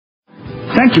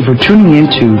Thank you for tuning in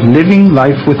to Living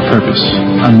Life with Purpose,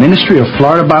 a ministry of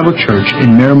Florida Bible Church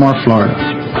in Miramar, Florida.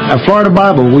 At Florida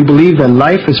Bible, we believe that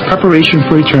life is preparation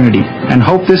for eternity and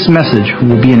hope this message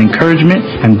will be an encouragement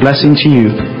and blessing to you.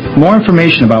 More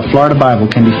information about Florida Bible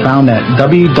can be found at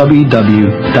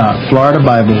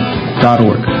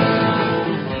www.floridabible.org.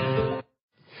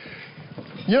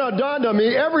 You know, it dawned on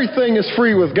me, everything is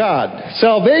free with God.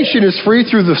 Salvation is free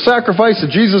through the sacrifice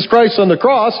of Jesus Christ on the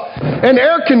cross, and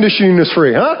air conditioning is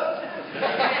free,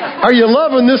 huh? Are you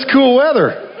loving this cool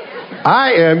weather?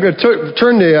 I am going to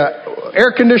turn the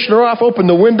air conditioner off, open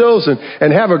the windows,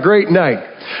 and have a great night.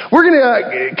 We're going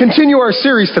to continue our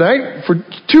series tonight for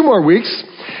 2 more weeks,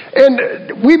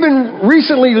 and we've been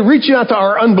recently reaching out to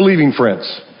our unbelieving friends.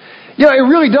 You know, it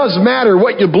really does matter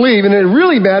what you believe, and it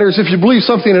really matters if you believe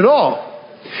something at all.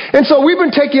 And so we've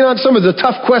been taking on some of the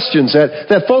tough questions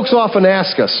that folks often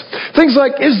ask us. Things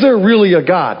like, is there really a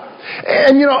God?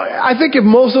 And, you know, I think if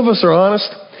most of us are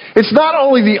honest, it's not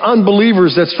only the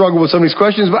unbelievers that struggle with some of these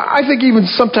questions, but I think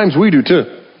even sometimes we do too.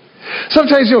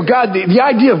 Sometimes, you know, God, the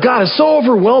idea of God is so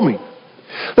overwhelming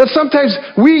that sometimes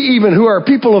we even, who are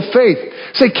people of faith,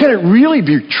 say, can it really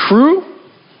be true?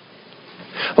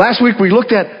 Last week we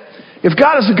looked at, if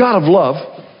God is a God of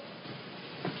love,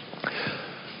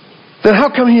 then how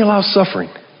come He allows suffering?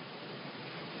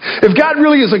 If God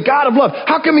really is a God of love,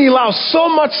 how come He allows so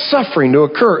much suffering to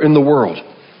occur in the world?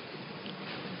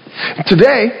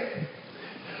 Today,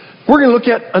 we're going to look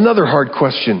at another hard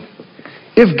question.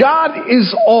 If God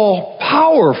is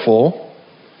all-powerful,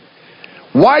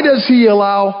 why does He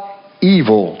allow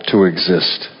evil to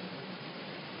exist?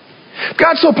 If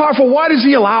God's so powerful, why does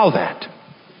He allow that?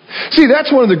 See,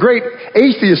 that's one of the great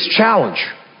atheist challenge.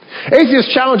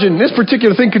 Atheist challenge in this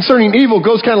particular thing concerning evil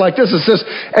goes kind of like this. It says,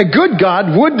 a good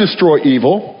God would destroy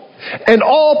evil. An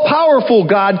all-powerful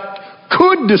God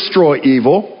could destroy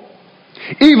evil.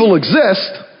 Evil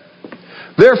exists.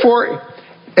 Therefore,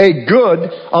 a good,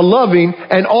 a loving,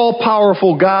 and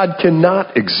all-powerful God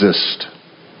cannot exist.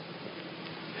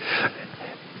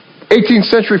 18th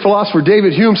century philosopher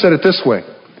David Hume said it this way.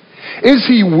 Is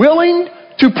He willing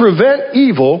to prevent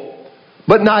evil,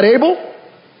 but not able?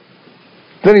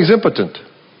 Then He's impotent.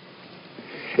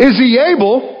 Is He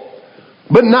able,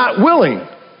 but not willing?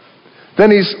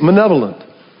 Then He's malevolent.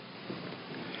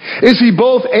 Is He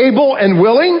both able and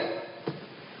willing?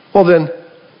 Well then,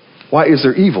 why is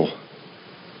there evil?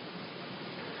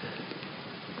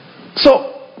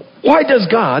 So, why does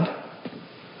God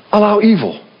allow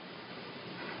evil?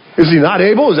 Is He not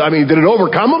able? Did it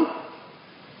overcome Him?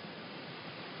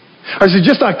 Or does He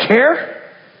just not care?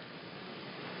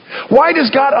 Why does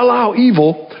God allow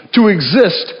evil to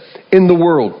exist in the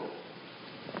world?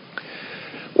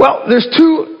 Well, there's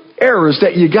 2 errors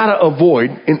that you got to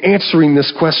avoid in answering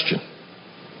this question.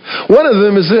 One of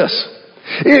them is this,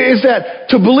 is that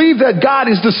to believe that God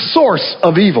is the source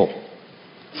of evil.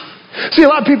 See, a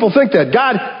lot of people think that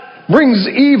God brings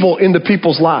evil into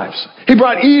people's lives. He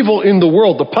brought evil in the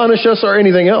world to punish us or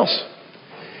anything else.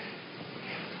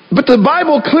 But the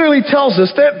Bible clearly tells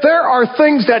us that there are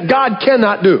things that God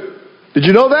cannot do. Did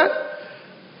you know that?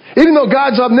 Even though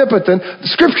God's omnipotent,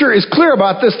 the Scripture is clear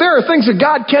about this. There are things that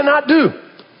God cannot do.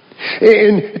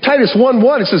 In Titus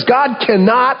 1:1, it says, God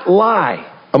cannot lie,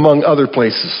 among other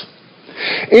places.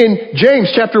 In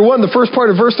James chapter 1, the first part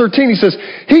of verse 13, he says,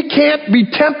 He can't be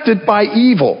tempted by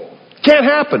evil. Can't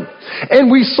happen.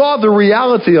 And we saw the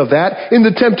reality of that in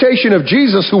the temptation of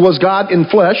Jesus, who was God in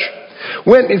flesh.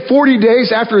 When 40 days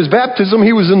after His baptism,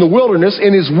 He was in the wilderness,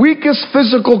 in His weakest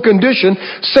physical condition,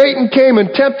 Satan came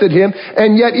and tempted Him,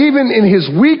 and yet even in His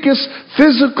weakest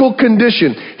physical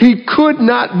condition, He could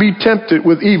not be tempted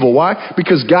with evil. Why?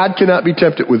 Because God cannot be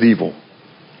tempted with evil.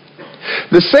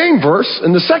 The same verse, in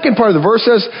the second part of the verse,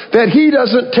 says that He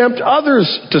doesn't tempt others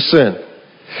to sin.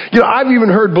 You know, I've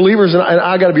even heard believers, and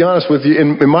I got to be honest with you,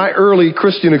 in my early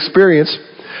Christian experience,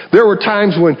 there were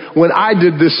times when I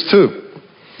did this too.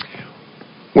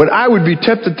 When I would be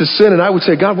tempted to sin, and I would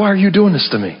say, God, why are you doing this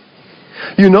to me?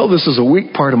 You know this is a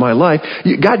weak part of my life.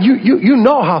 God, you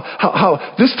know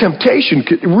how this temptation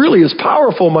really is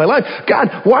powerful in my life. God,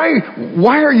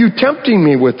 why are you tempting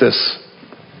me with this?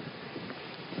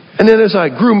 And then as I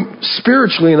grew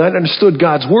spiritually and I understood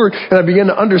God's Word, and I began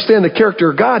to understand the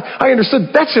character of God, I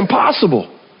understood that's impossible.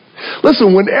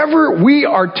 Listen, whenever we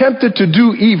are tempted to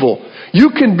do evil,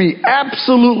 you can be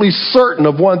absolutely certain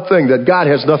of one thing, that God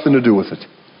has nothing to do with it.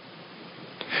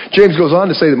 James goes on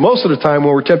to say that most of the time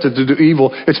when we're tempted to do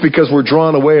evil, it's because we're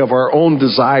drawn away of our own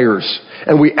desires,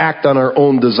 and we act on our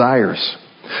own desires.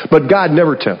 But God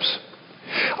never tempts.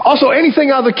 Also,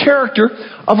 anything out of the character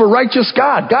of a righteous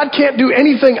God. God can't do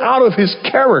anything out of His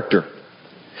character.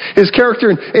 His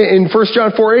character in 1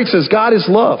 John 4:8 says, God is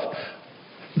love.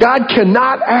 God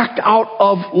cannot act out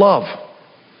of love.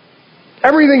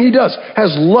 Everything he does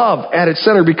has love at its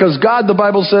center because God, the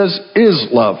Bible says, is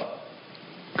love.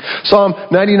 Psalm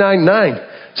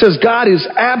 99:9 says God is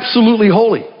absolutely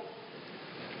holy.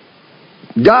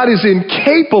 God is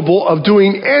incapable of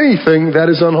doing anything that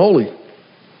is unholy.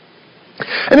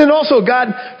 And then also,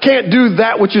 God can't do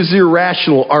that which is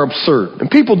irrational or absurd. And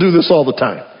people do this all the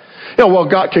time.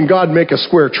 Can God make a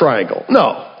square triangle?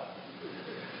 No.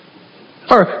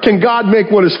 Or can God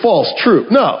make what is false true?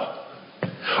 No.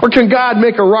 Or can God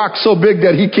make a rock so big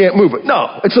that he can't move it?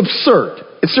 No. It's absurd.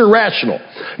 It's irrational.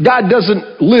 God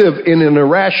doesn't live in an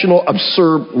irrational,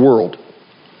 absurd world.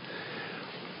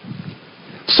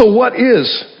 So what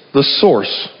is the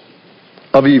source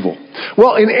of evil?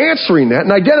 Well, in answering that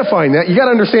and identifying that, you got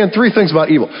to understand three things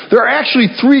about evil. There are actually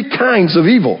three kinds of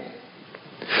evil.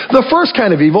 The first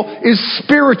kind of evil is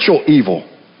spiritual evil.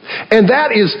 And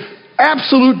that is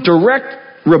absolute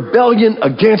direct rebellion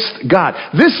against God.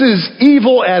 This is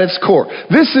evil at its core.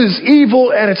 This is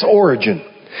evil at its origin.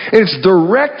 It's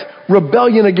direct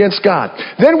rebellion against God.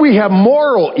 Then we have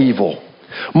moral evil.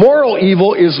 Moral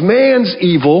evil is man's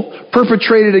evil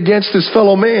perpetrated against his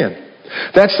fellow man.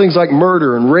 That's things like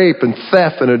murder and rape and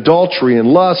theft and adultery and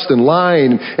lust and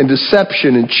lying and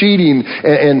deception and cheating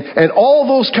and all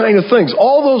those kind of things.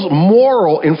 All those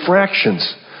moral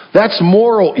infractions. That's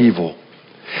moral evil.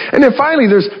 And then finally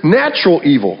there's natural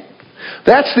evil.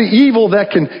 That's the evil that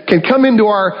can come into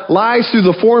our lives through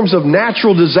the forms of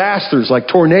natural disasters like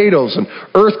tornadoes and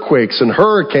earthquakes and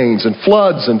hurricanes and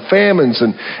floods and famines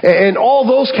and all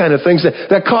those kind of things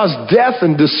that cause death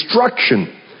and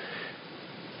destruction.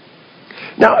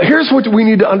 Now, here's what we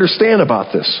need to understand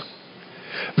about this.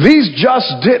 These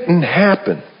just didn't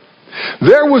happen.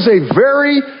 There was a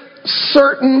very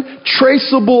certain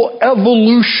traceable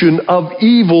evolution of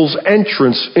evil's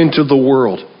entrance into the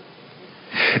world.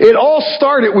 It all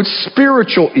started with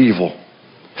spiritual evil.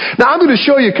 Now, I'm going to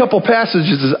show you a couple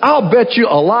passages. I'll bet you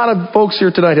a lot of folks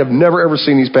here tonight have never ever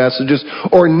seen these passages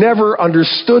or never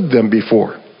understood them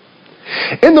before.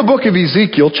 In the book of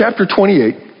Ezekiel, chapter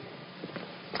 28,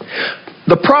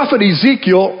 the prophet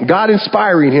Ezekiel, God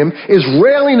inspiring him, is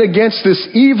railing against this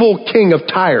evil king of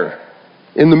Tyre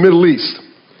in the Middle East.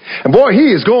 And boy,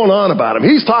 he is going on about him.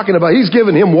 He's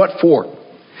giving him what for.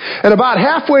 And about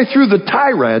halfway through the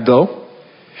tirade, though,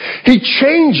 he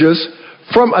changes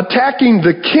from attacking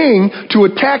the king to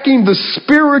attacking the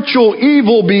spiritual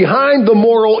evil behind the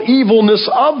moral evilness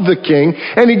of the king.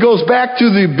 And he goes back to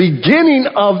the beginning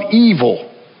of evil.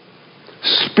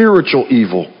 Spiritual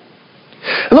evil.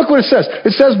 And look what it says.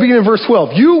 It says, beginning in verse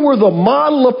 12, you were the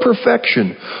model of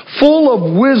perfection, full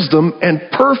of wisdom and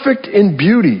perfect in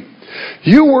beauty.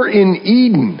 You were in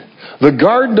Eden, the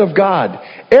garden of God.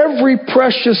 Every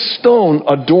precious stone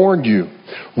adorned you.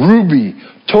 Ruby,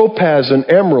 topaz and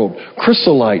emerald,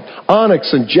 chrysolite,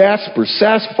 onyx and jasper,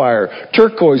 sapphire,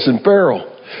 turquoise and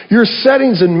beryl. Your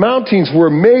settings and mountings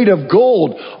were made of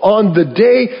gold. On the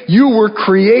day you were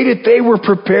created, they were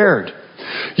prepared.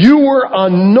 You were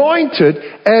anointed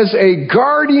as a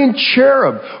guardian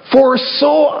cherub, for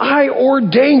so I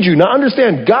ordained you. Now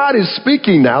understand, God is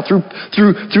speaking now through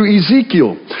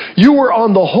Ezekiel. You were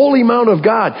on the holy mount of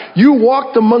God. You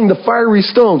walked among the fiery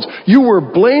stones. You were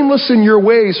blameless in your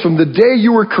ways from the day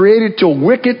you were created till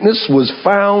wickedness was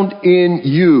found in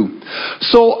you.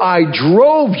 So I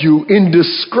drove you in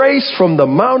disgrace from the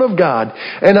mount of God,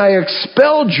 and I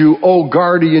expelled you, O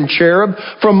guardian cherub,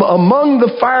 from among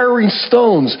the fiery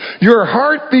stones. Your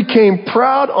heart became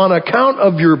proud on account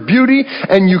of your beauty,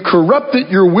 and you corrupted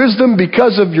your wisdom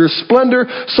because of your splendor.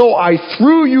 So I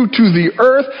threw you to the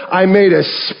earth. I made a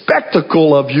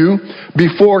spectacle of you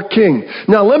before king.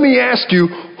 Now let me ask you,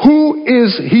 who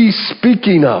is he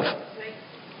speaking of?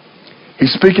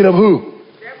 He's speaking of who?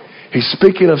 He's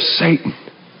speaking of Satan.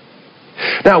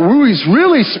 Now, who he's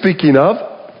really speaking of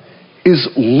is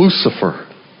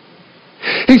Lucifer.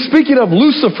 He's speaking of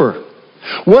Lucifer,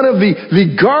 one of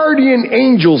the guardian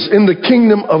angels in the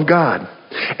kingdom of God.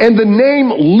 And the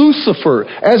name Lucifer,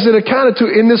 as it accounted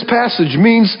to in this passage,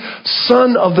 means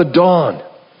son of the dawn.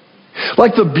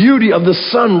 Like the beauty of the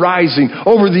sun rising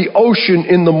over the ocean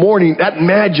in the morning, that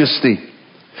majesty.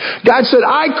 God said,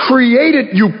 I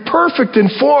created you perfect in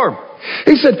form.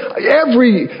 He said,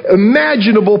 every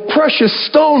imaginable precious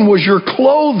stone was your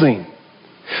clothing.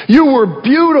 You were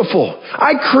beautiful.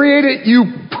 I created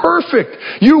you perfect.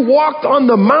 You walked on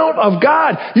the mount of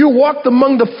God. You walked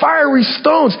among the fiery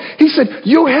stones. He said,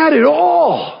 you had it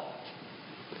all.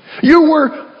 You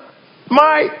were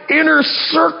my inner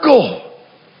circle.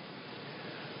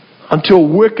 Until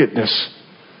wickedness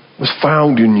was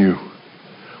found in you.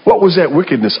 What was that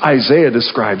wickedness? Isaiah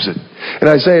describes it. In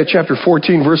Isaiah chapter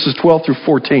 14, verses 12 through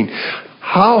 14.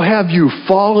 How have you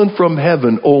fallen from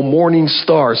heaven, O morning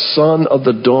star, son of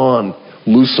the dawn,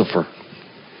 Lucifer?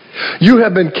 You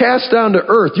have been cast down to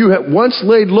earth. You have once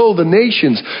laid low the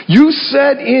nations. You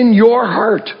said in your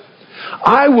heart,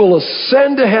 I will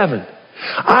ascend to heaven.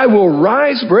 I will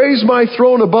raise my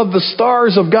throne above the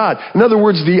stars of God. In other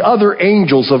words, the other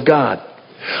angels of God.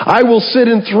 I will sit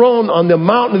enthroned on the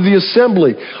mountain of the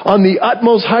assembly, on the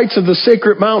utmost heights of the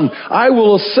sacred mountain. I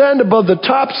will ascend above the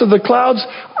tops of the clouds.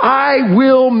 I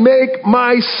will make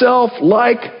myself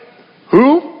like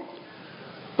who?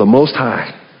 The Most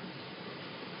High.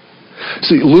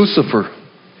 See, Lucifer,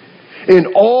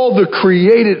 in all the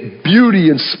created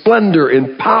beauty and splendor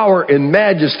and power and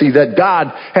majesty that God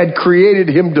had created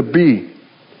him to be,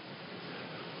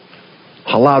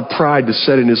 allowed pride to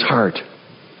set in his heart.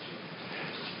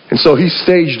 And so he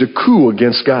staged a coup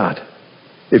against God,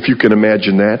 if you can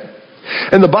imagine that.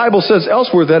 And the Bible says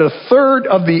elsewhere that a third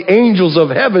of the angels of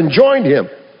heaven joined him.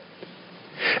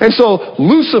 And so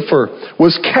Lucifer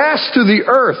was cast to the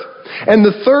earth, and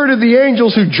the third of the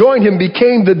angels who joined him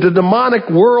became the demonic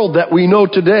world that we know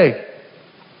today.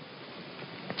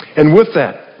 And with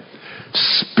that,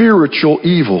 spiritual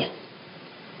evil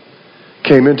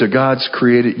came into God's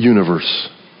created universe.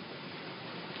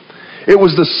 It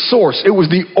was the source, it was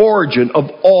the origin of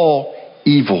all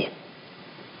evil.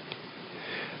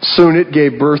 Soon it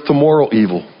gave birth to moral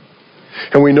evil.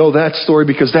 And we know that story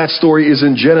because that story is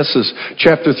in Genesis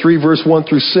chapter 3, verse 1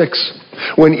 through 6.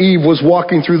 When Eve was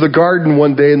walking through the garden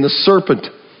one day and the serpent,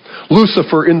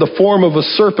 Lucifer in the form of a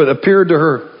serpent, appeared to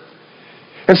her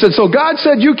and said, so God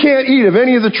said you can't eat of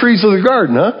any of the trees of the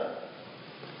garden, huh?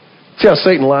 See how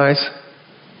Satan lies?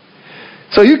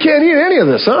 So you can't eat any of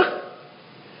this, huh?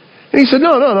 And he said,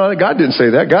 no, God didn't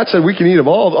say that. God said we can eat of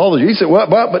all the. He said, well,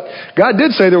 but God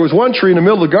did say there was one tree in the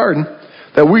middle of the garden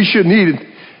that we shouldn't eat,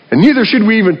 and neither should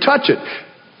we even touch it.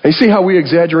 And you see how we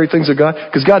exaggerate things of God?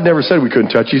 Because God never said we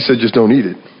couldn't touch it. He said, just don't eat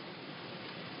it.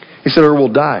 He said, or we'll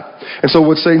die. And so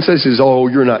what Satan says is, oh,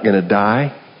 you're not going to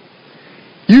die.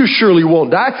 You surely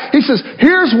won't die. He says,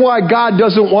 here's why God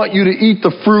doesn't want you to eat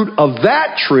the fruit of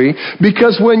that tree.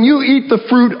 Because when you eat the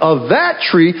fruit of that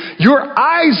tree, your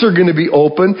eyes are going to be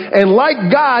open. And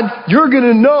like God, you're going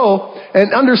to know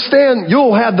and understand,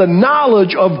 you'll have the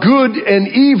knowledge of good and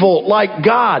evil like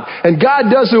God. And God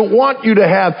doesn't want you to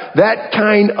have that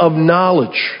kind of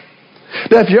knowledge.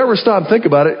 Now, if you ever stop and think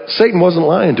about it, Satan wasn't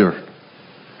lying to her.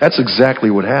 That's exactly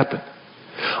what happened.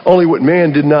 Only what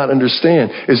man did not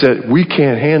understand is that we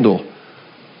can't handle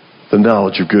the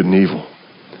knowledge of good and evil.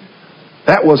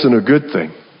 That wasn't a good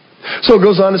thing. So it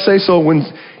goes on to say, so when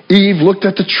Eve looked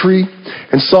at the tree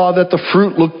and saw that the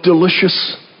fruit looked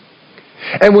delicious,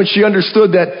 and when she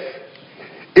understood that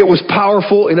it was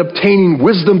powerful in obtaining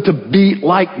wisdom to be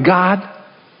like God,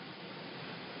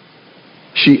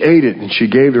 she ate it and she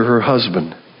gave to her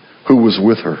husband who was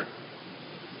with her.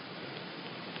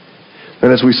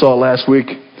 And as we saw last week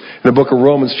in the book of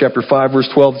Romans chapter 5 verse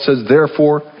 12, it says,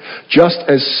 therefore, just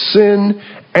as sin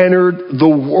entered the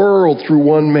world through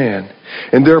one man,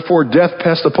 and therefore death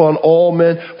passed upon all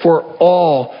men, for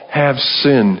all have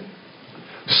sinned.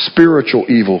 Spiritual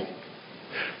evil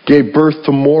gave birth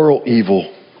to moral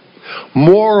evil.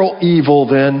 Moral evil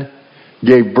then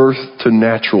gave birth to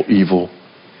natural evil.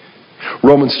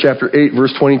 Romans chapter 8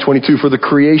 verse 20 and 22, for the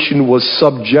creation was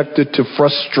subjected to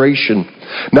frustration,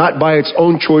 not by its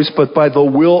own choice, but by the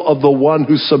will of the one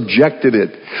who subjected it.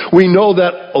 We know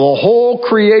that the whole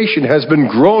creation has been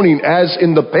groaning as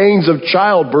in the pains of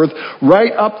childbirth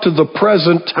right up to the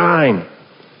present time.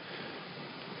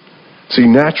 See,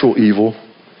 natural evil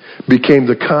became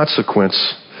the consequence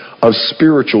of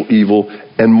spiritual evil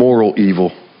and moral evil.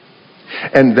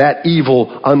 And that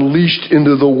evil unleashed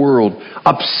into the world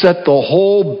upset the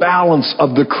whole balance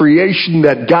of the creation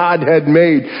that God had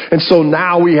made. And so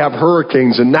now we have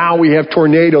hurricanes, and now we have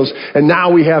tornadoes, and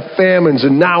now we have famines,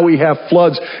 and now we have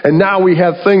floods, and now we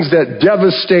have things that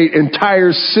devastate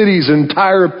entire cities,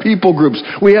 entire people groups.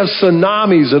 We have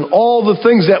tsunamis and all the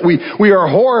things that we are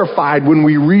horrified when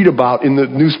we read about in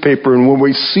the newspaper and when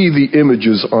we see the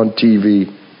images on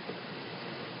TV.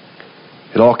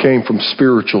 It all came from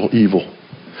spiritual evil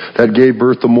that gave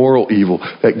birth to moral evil,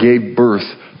 that gave birth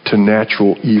to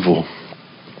natural evil.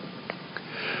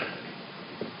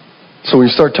 So when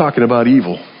you start talking about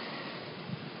evil,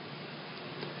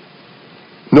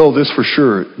 know this for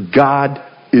sure: God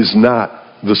is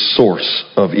not the source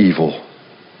of evil.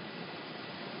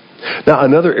 Now,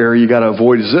 another area you got to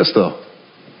avoid is this, though: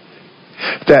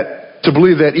 that to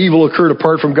believe that evil occurred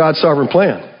apart from God's sovereign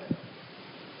plan.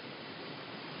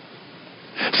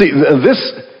 See, this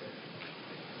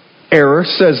error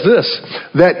says this,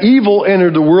 that evil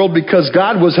entered the world because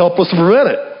God was helpless to prevent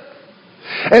it.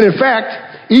 And in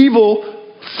fact,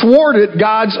 evil thwarted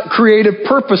God's creative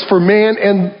purpose for man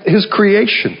and his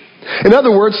creation. In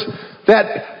other words,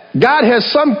 that God has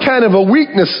some kind of a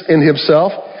weakness in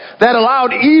himself that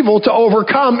allowed evil to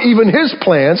overcome even his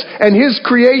plans and his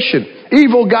creation.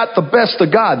 Evil got the best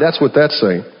of God. That's what that's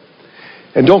saying.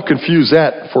 And don't confuse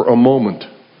that for a moment.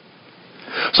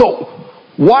 So,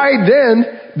 why then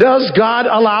does God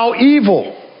allow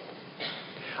evil?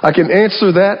 I can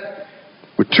answer that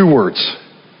with two words.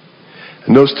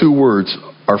 And those two words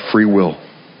are free will.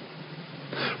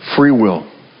 Free will.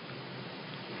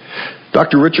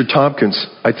 Dr. Richard Tompkins,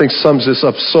 I think, sums this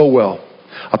up so well.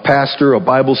 A pastor, a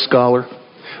Bible scholar.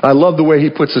 I love the way he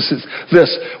puts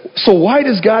this. So why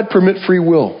does God permit free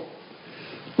will?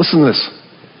 Listen to this.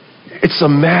 It's a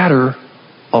matter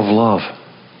of love.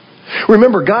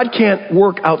 Remember, God can't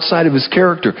work outside of his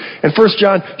character. And 1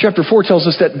 John chapter 4 tells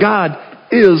us that God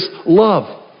is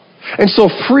love. And so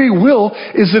free will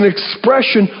is an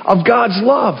expression of God's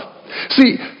love.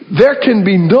 See, there can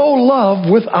be no love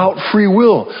without free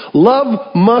will.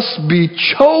 Love must be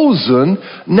chosen,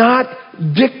 not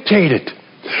dictated.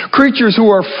 Creatures who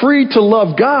are free to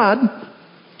love God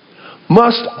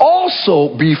must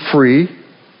also be free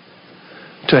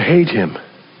to hate him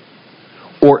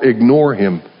or ignore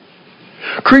him.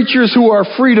 Creatures who are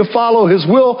free to follow his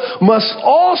will must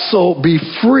also be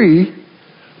free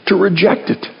to reject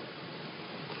it.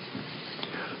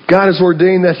 God has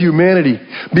ordained that humanity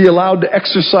be allowed to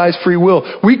exercise free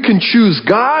will. We can choose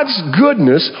God's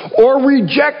goodness or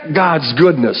reject God's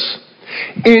goodness.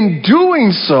 In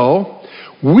doing so,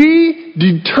 we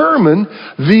determine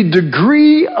the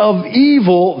degree of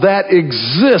evil that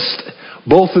exists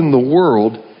both in the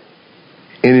world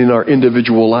and in our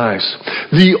individual lives.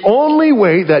 The only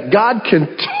way that God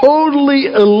can totally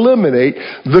eliminate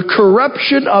the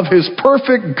corruption of his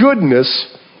perfect goodness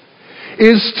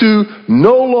is to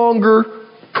no longer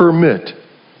permit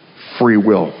free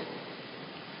will.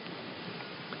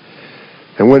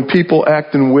 And when people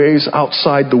act in ways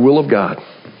outside the will of God,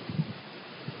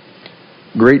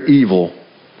 great evil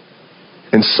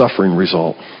and suffering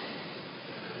result.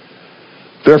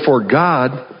 Therefore,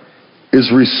 God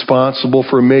is responsible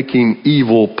for making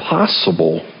evil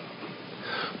possible,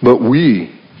 but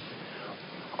we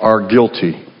are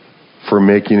guilty for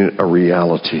making it a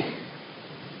reality.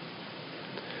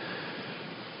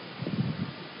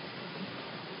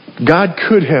 God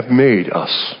could have made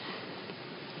us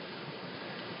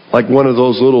like one of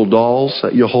those little dolls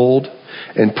that you hold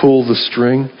and pull the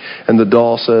string, and the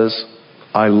doll says,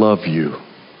 I love you.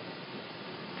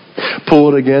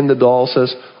 Pull it again, the doll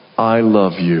says, I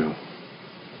love you.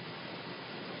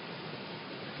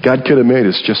 God could have made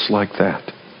us just like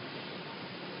that.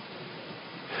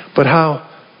 But how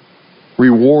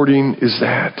rewarding is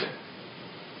that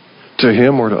to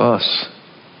him or to us?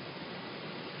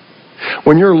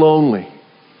 When you're lonely,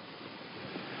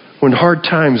 when hard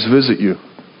times visit you,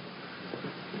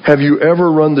 have you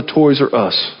ever run to Toys R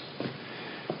Us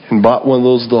and bought one of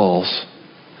those dolls,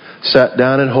 sat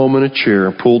down at home in a chair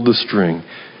and pulled the string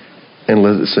and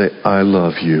let it say, I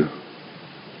love you?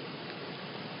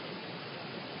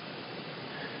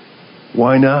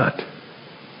 Why not?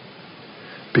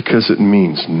 Because it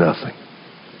means nothing.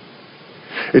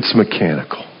 It's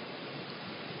mechanical.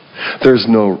 There's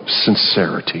no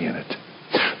sincerity in it.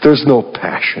 There's no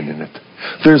passion in it.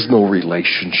 There's no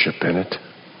relationship in it.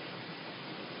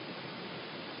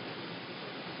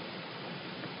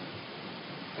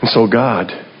 And so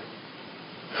God,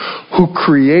 who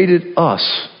created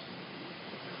us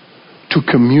to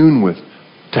commune with,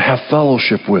 to have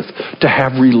fellowship with, to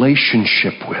have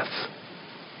relationship with,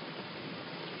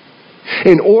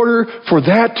 in order for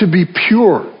that to be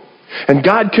pure, and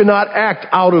God cannot act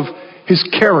out of his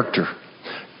character.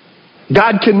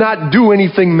 God cannot do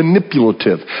anything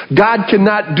manipulative. God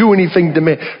cannot do anything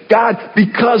demanding. God,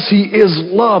 because he is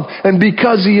love, and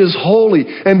because he is holy,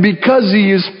 and because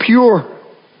he is pure,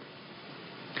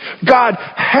 God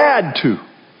had to,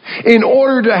 in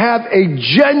order to have a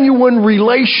genuine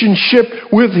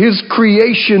relationship with his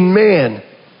creation man,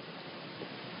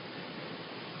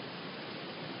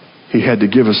 he had to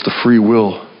give us the free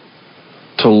will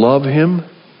to love him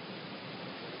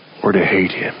or to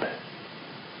hate him,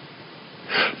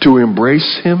 to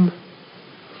embrace him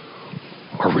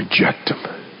or reject him.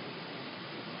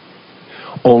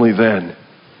 Only then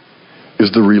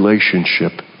is the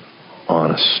relationship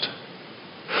honest.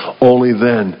 Only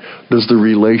then does the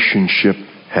relationship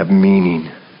have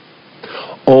meaning.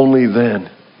 Only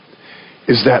then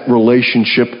is that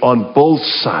relationship on both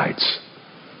sides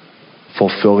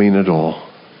fulfilling it all.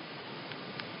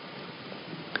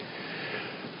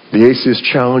 The atheist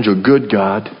challenge, a good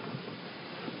God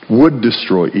would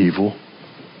destroy evil.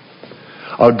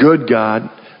 A good God,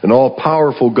 an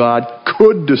all-powerful God,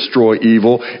 could destroy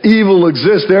evil. Evil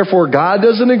exists, therefore God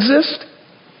doesn't exist?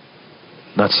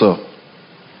 Not so.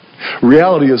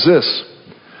 Reality is this.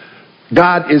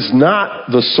 God is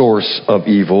not the source of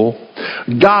evil.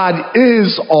 God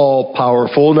is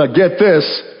all-powerful. Now get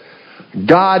this.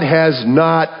 God has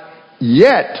not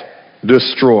yet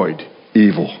destroyed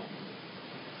evil.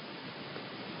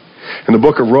 In the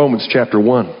book of Romans, chapter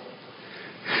 1,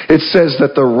 it says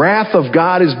that the wrath of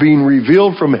God is being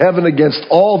revealed from heaven against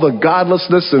all the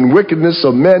godlessness and wickedness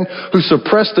of men who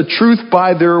suppress the truth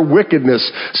by their wickedness,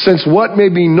 since what may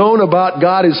be known about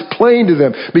God is plain to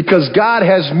them, because God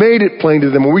has made it plain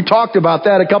to them. And we talked about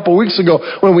that a couple weeks ago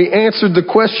when we answered the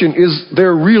question, is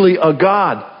there really a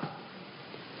God?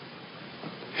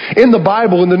 In the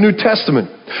Bible, in the New Testament,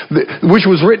 which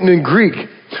was written in Greek,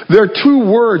 there are two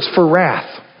words for wrath.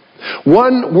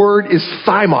 One word is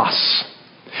thymos.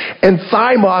 And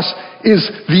thymos is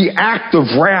the act of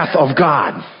wrath of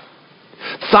God.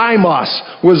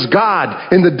 Thymos was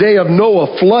God in the day of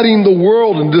Noah, flooding the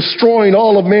world and destroying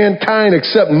all of mankind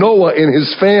except Noah and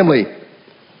his family.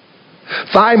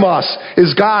 Thymos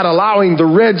is God allowing the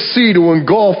Red Sea to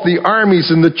engulf the armies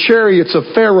and the chariots of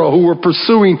Pharaoh who were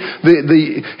pursuing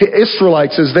the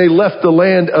Israelites as they left the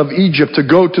land of Egypt to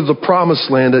go to the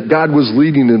promised land that God was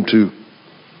leading them to.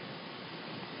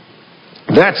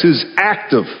 That's his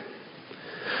active,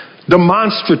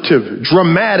 demonstrative,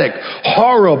 dramatic,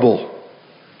 horrible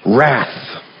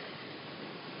wrath.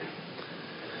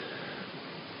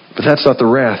 But that's not the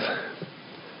wrath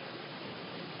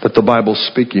that the Bible's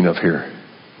speaking of here.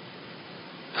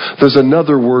 There's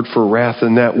another word for wrath,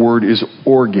 and that word is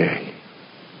orge.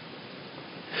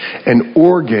 And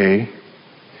orge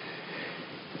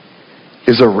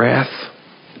is a wrath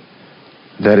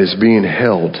that is being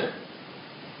held,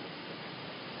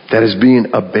 that is being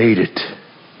abated,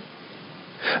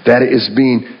 that is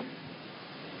being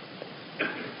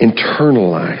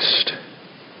internalized.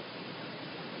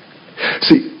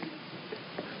 See,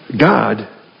 God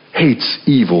hates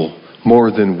evil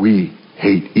more than we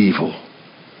hate evil.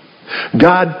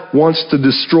 God wants to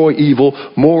destroy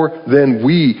evil more than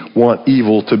we want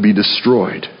evil to be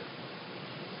destroyed.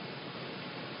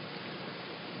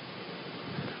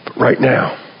 But right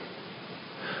now,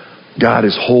 God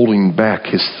is holding back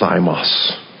his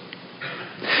thymos.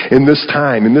 In this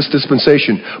time, in this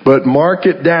dispensation, but mark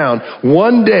it down,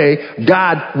 one day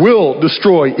God will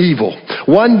destroy evil.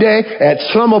 One day, at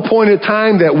some appointed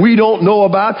time that we don't know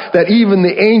about, that even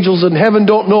the angels in heaven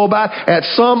don't know about, at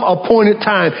some appointed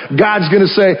time, God's going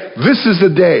to say, this is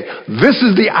the day, this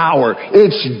is the hour,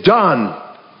 it's done.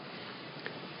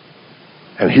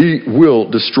 And he will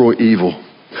destroy evil.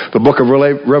 The book of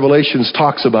Revelations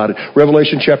talks about it.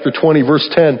 Revelation chapter 20, verse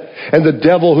 10. And the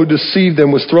devil who deceived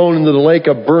them was thrown into the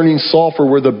lake of burning sulfur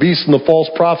where the beast and the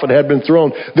false prophet had been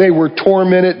thrown. They were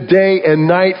tormented day and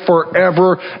night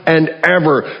forever and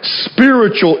ever.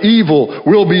 Spiritual evil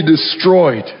will be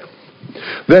destroyed.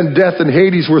 Then death and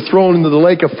Hades were thrown into the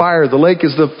lake of fire. The lake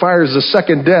is the fire is the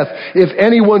second death. If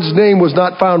anyone's name was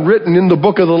not found written in the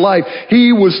book of the life,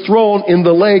 he was thrown in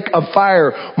the lake of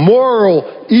fire.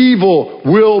 Moral evil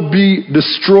will be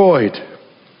destroyed.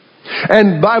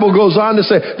 And the Bible goes on to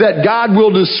say that God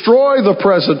will destroy the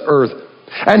present earth.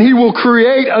 And he will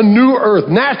create a new earth.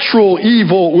 Natural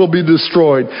evil will be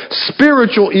destroyed.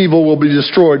 Spiritual evil will be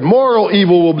destroyed. Moral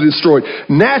evil will be destroyed.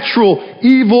 Natural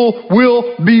evil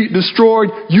will be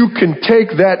destroyed. You can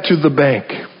take that to the bank.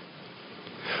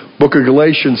 Book of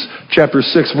Galatians chapter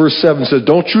 6 verse 7 says,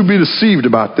 don't you be deceived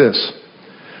about this.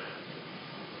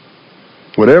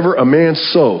 Whatever a man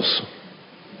sows,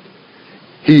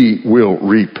 he will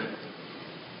reap.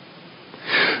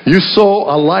 You sow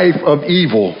a life of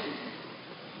evil,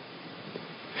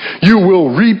 you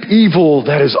will reap evil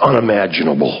that is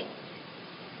unimaginable.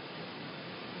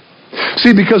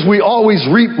 See, because we always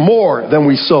reap more than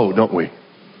we sow, don't we?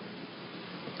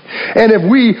 And if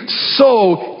we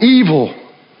sow evil,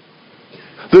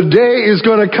 the day is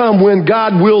going to come when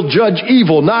God will judge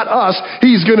evil, not us.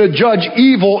 He's going to judge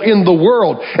evil in the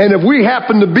world. And if we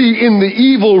happen to be in the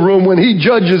evil room when he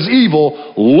judges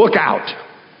evil, look out.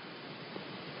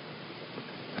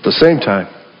 At the same time,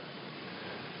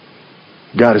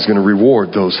 God is going to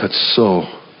reward those that sow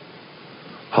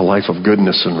a life of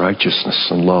goodness and righteousness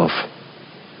and love.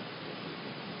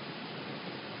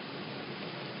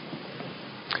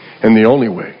 And the only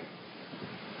way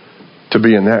to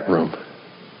be in that room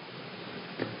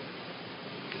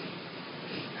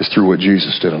is through what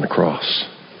Jesus did on the cross.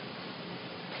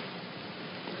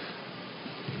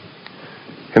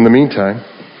 In the meantime,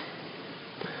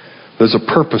 there's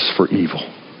a purpose for evil.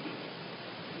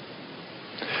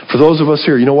 For those of us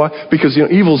here, you know why? Because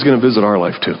evil is going to visit our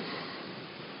life too.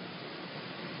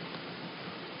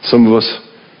 Some of us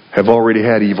have already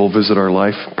had evil visit our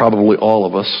life, probably all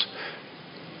of us.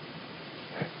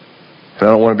 And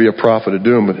I don't want to be a prophet of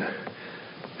doom, but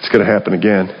it's going to happen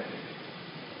again.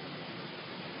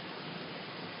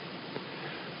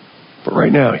 But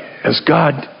right now, as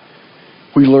God,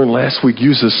 we learned last week,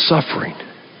 uses suffering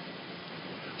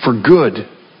for good.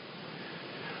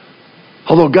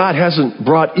 Although God hasn't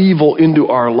brought evil into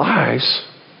our lives,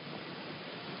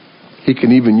 He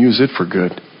can even use it for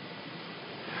good.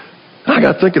 And I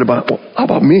got thinking about, well, how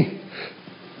about me?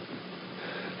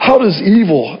 How does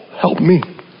evil help me?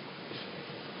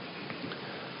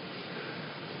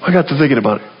 I got to thinking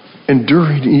about it.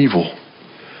 Enduring evil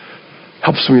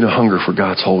helps me to hunger for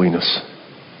God's holiness.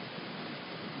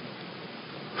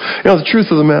 The truth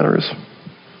of the matter is,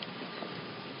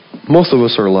 most of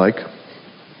us are alike.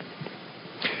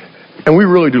 And we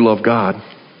really do love God.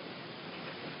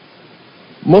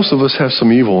 Most of us have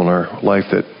some evil in our life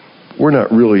that we're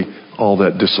not really all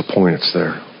that disappointed it's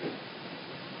there.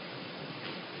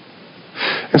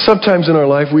 And sometimes in our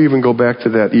life, we even go back to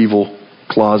that evil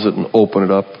closet and open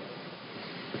it up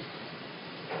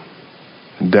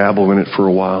and dabble in it for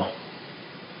a while.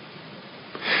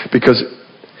 Because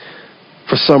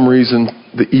for some reason,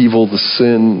 the evil, the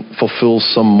sin, fulfills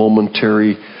some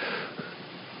momentary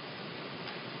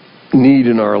need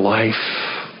in our life.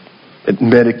 It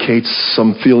medicates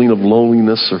some feeling of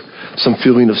loneliness or some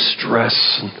feeling of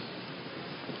stress.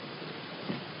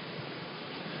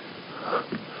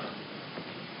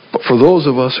 But for those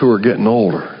of us who are getting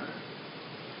older,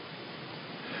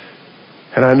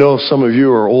 and I know some of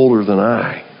you are older than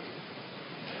I,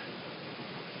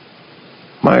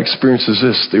 my experience is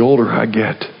this: the older I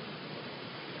get,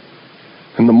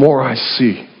 and the more I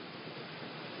see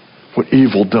what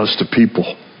evil does to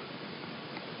people,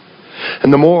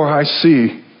 and the more I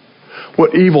see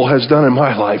what evil has done in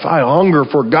my life, I hunger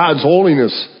for God's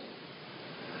holiness.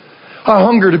 I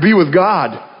hunger to be with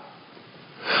God.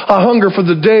 I hunger for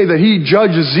the day that He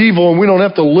judges evil and we don't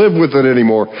have to live with it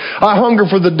anymore. I hunger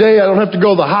for the day I don't have to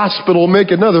go to the hospital and make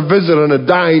another visit on a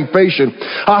dying patient.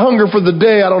 I hunger for the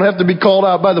day I don't have to be called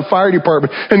out by the fire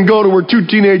department and go to where 2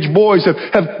 teenage boys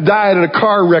have died in a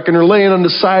car wreck and are laying on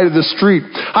the side of the street.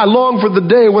 I long for the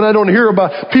day when I don't hear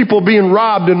about people being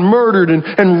robbed and murdered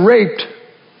and raped.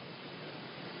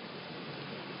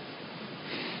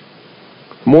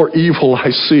 The more evil I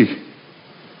see,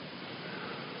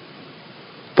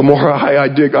 the more I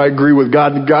agree with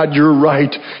God. God, you're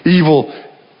right. Evil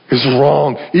is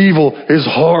wrong. Evil is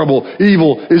horrible.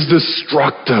 Evil is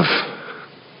destructive.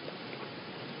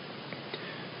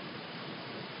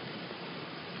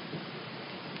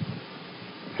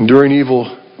 Enduring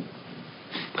evil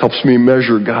helps me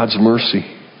measure God's mercy.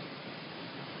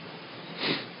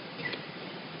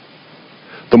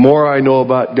 The more I know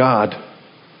about God,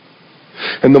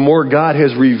 and the more God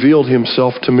has revealed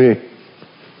Himself to me,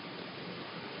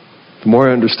 the more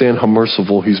I understand how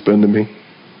merciful He's been to me.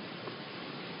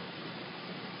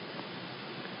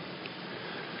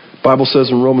 The Bible says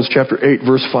in Romans chapter 8,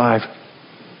 verse 5,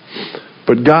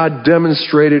 "But God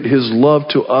demonstrated His love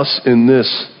to us in this: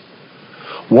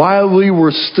 while we were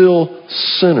still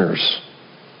sinners,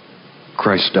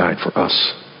 Christ died for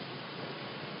us."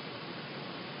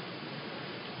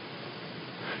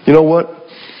 You know what?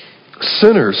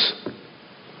 Sinners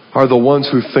are the ones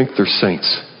who think they're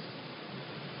saints.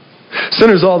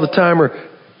 Sinners all the time are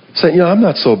saying, I'm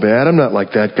not so bad. I'm not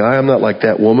like that guy. I'm not like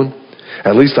that woman.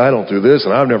 At least I don't do this,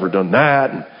 and I've never done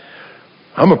that. And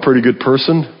I'm a pretty good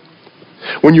person.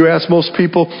 When you ask most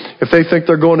people if they think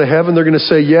they're going to heaven, they're going to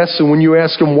say yes. And when you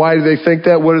ask them why do they think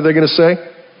that, what are they going to say?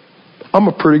 I'm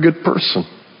a pretty good person.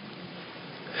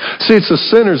 See, it's the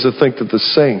sinners that think that the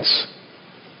saints.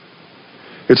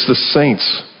 It's the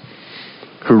saints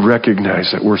who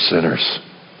recognize that we're sinners.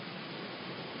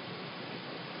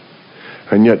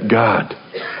 And yet God,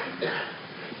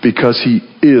 because He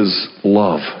is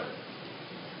love,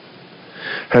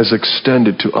 has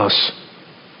extended to us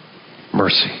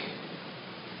mercy.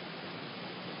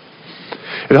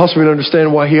 It helps me to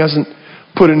understand why He hasn't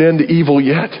put an end to evil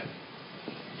yet.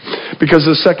 Because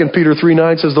the 2 Peter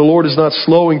 3:9 says, "The Lord is not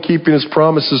slow in keeping His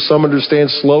promises. Some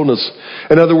understand slowness."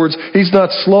 In other words, He's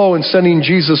not slow in sending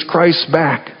Jesus Christ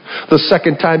back the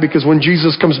second time, because when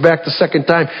Jesus comes back the second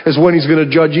time is when He's going to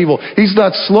judge evil. He's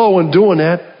not slow in doing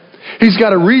that. He's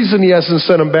got a reason He hasn't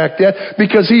sent Him back yet,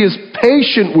 because He is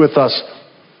patient with us.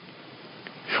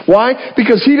 Why?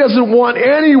 Because He doesn't want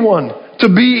anyone to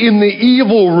be in the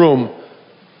evil room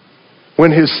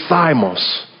when his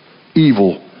thymos,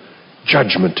 evil,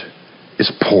 judgment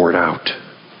is poured out.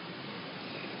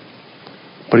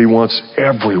 But he wants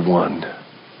everyone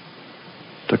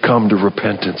to come to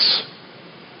repentance.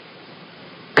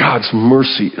 God's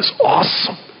mercy is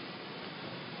awesome.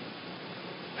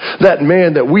 That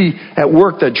man that we at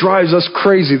work that drives us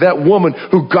crazy, that woman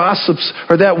who gossips,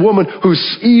 or that woman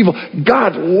who's evil,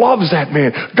 God loves that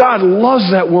man. God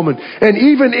loves that woman. And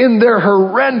even in their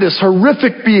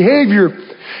horrific behavior,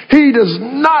 he does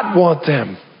not want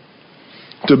them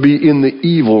to be in the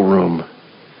evil room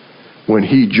when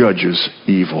he judges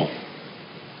evil.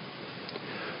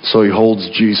 So he holds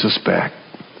Jesus back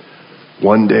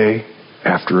one day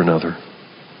after another.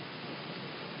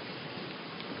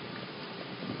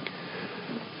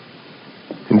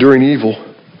 Enduring evil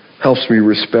helps me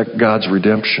respect God's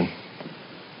redemption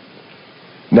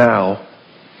now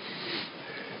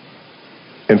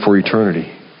and for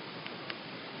eternity.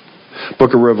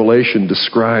 Book of Revelation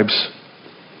describes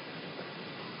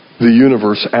the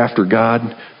universe after God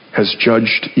has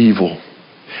judged evil,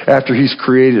 after he's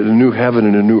created a new heaven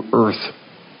and a new earth.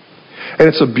 And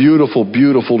it's a beautiful,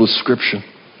 beautiful description.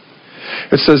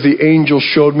 It says, the angel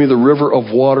showed me the river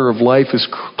of water of life as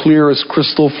clear as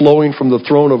crystal flowing from the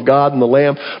throne of God and the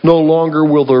Lamb. No longer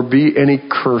will there be any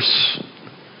curse.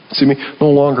 See me? No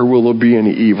longer will there be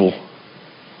any evil.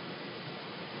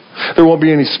 There won't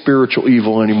be any spiritual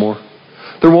evil anymore.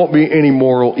 There won't be any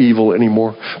moral evil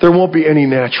anymore. There won't be any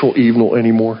natural evil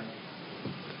anymore.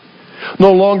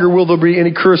 No longer will there be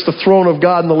any curse. The throne of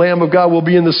God and the Lamb of God will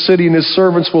be in the city, and his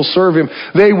servants will serve him.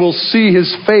 They will see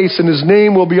his face, and his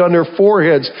name will be on their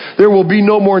foreheads. There will be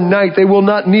no more night. They will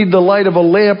not need the light of a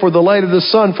lamp or the light of the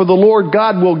sun, for the Lord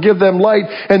God will give them light,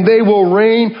 and they will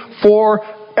reign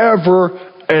forever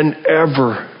and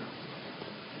ever.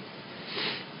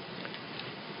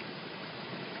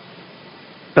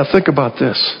 Now think about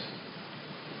this.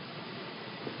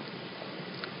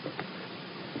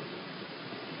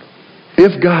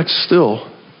 If God still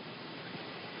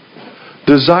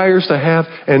desires to have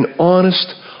an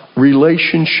honest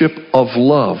relationship of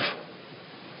love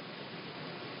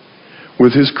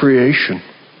with his creation,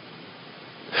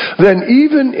 then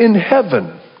even in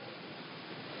heaven,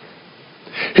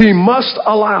 he must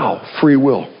allow free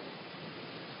will.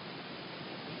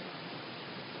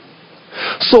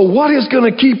 So what is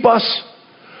going to keep us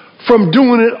from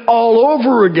doing it all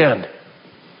over again?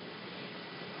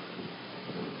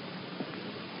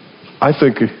 I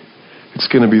think it's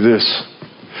going to be this.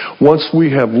 Once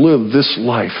we have lived this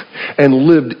life and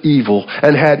lived evil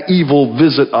and had evil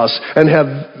visit us and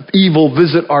have evil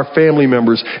visit our family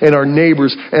members and our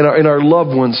neighbors and our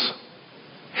loved ones,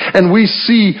 and we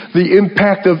see the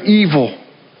impact of evil,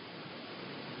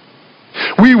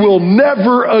 we will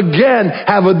never again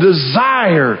have a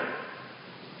desire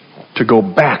to go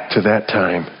back to that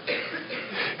time.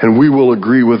 And we will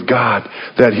agree with God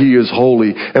that he is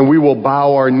holy. And we will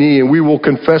bow our knee and we will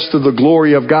confess to the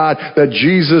glory of God that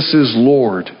Jesus is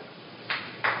Lord.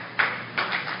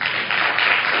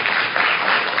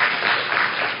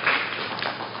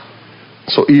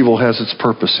 So evil has its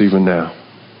purpose even now.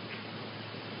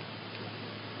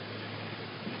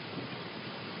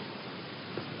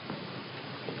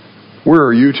 Where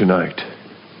are you tonight?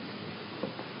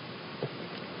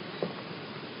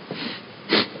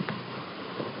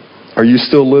 Are you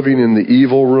still living in the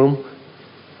evil room?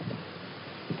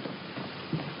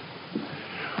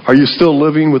 Are you still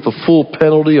living with the full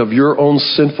penalty of your own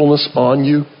sinfulness on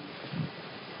you?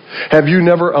 Have you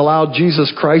never allowed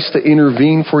Jesus Christ to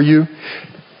intervene for you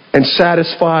and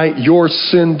satisfy your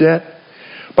sin debt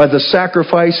by the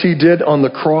sacrifice he did on the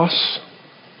cross?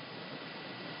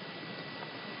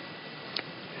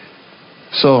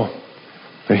 So,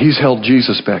 he's held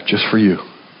Jesus back just for you.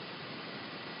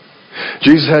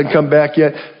 Jesus hadn't come back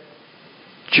yet,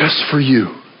 just for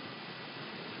you.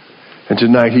 And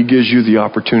tonight he gives you the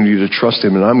opportunity to trust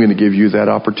him, and I'm going to give you that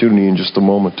opportunity in just a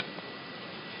moment.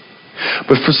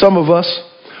 But for some of us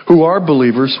who are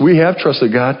believers, we have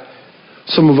trusted God.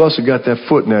 Some of us have got that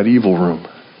foot in that evil room.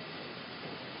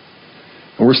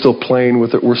 And we're still playing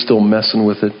with it. We're still messing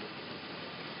with it.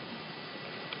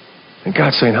 And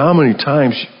God's saying, how many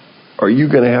times are you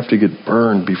going to have to get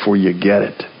burned before you get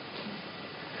it?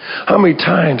 How many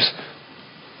times,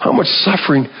 how much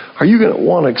suffering are you going to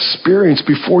want to experience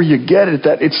before you get it,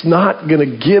 that it's not going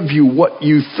to give you what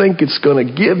you think it's going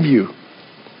to give you?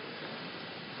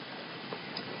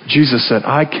 Jesus said,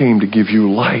 I came to give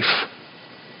you life,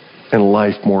 and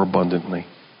life more abundantly.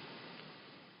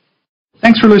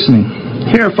 Thanks for listening.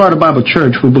 Here at Florida Bible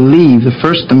Church, we believe the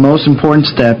first and most important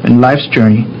step in life's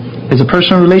journey is a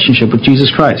personal relationship with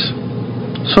Jesus Christ.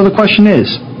 So the question is,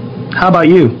 How about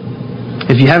you?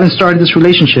 If you haven't started this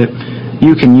relationship,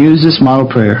 you can use this model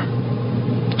prayer.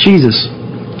 Jesus,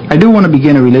 I do want to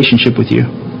begin a relationship with you.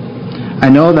 I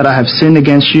know that I have sinned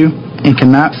against you and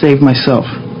cannot save myself.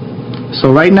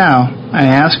 So right now, I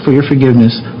ask for your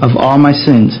forgiveness of all my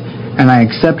sins, and I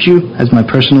accept you as my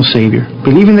personal Savior,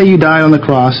 believing that you died on the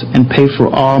cross and paid for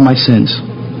all my sins.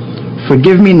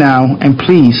 Forgive me now, and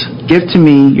please give to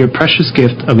me your precious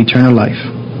gift of eternal life.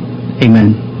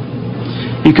 Amen.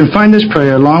 You can find this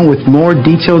prayer along with more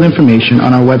detailed information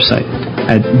on our website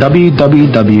at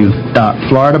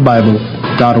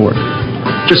www.floridabible.org.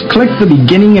 Just click the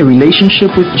Beginning a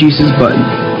Relationship with Jesus button.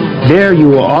 There you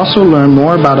will also learn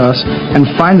more about us and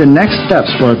find the next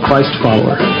steps for a Christ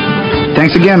follower.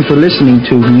 Thanks again for listening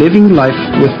to Living Life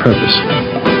with Purpose.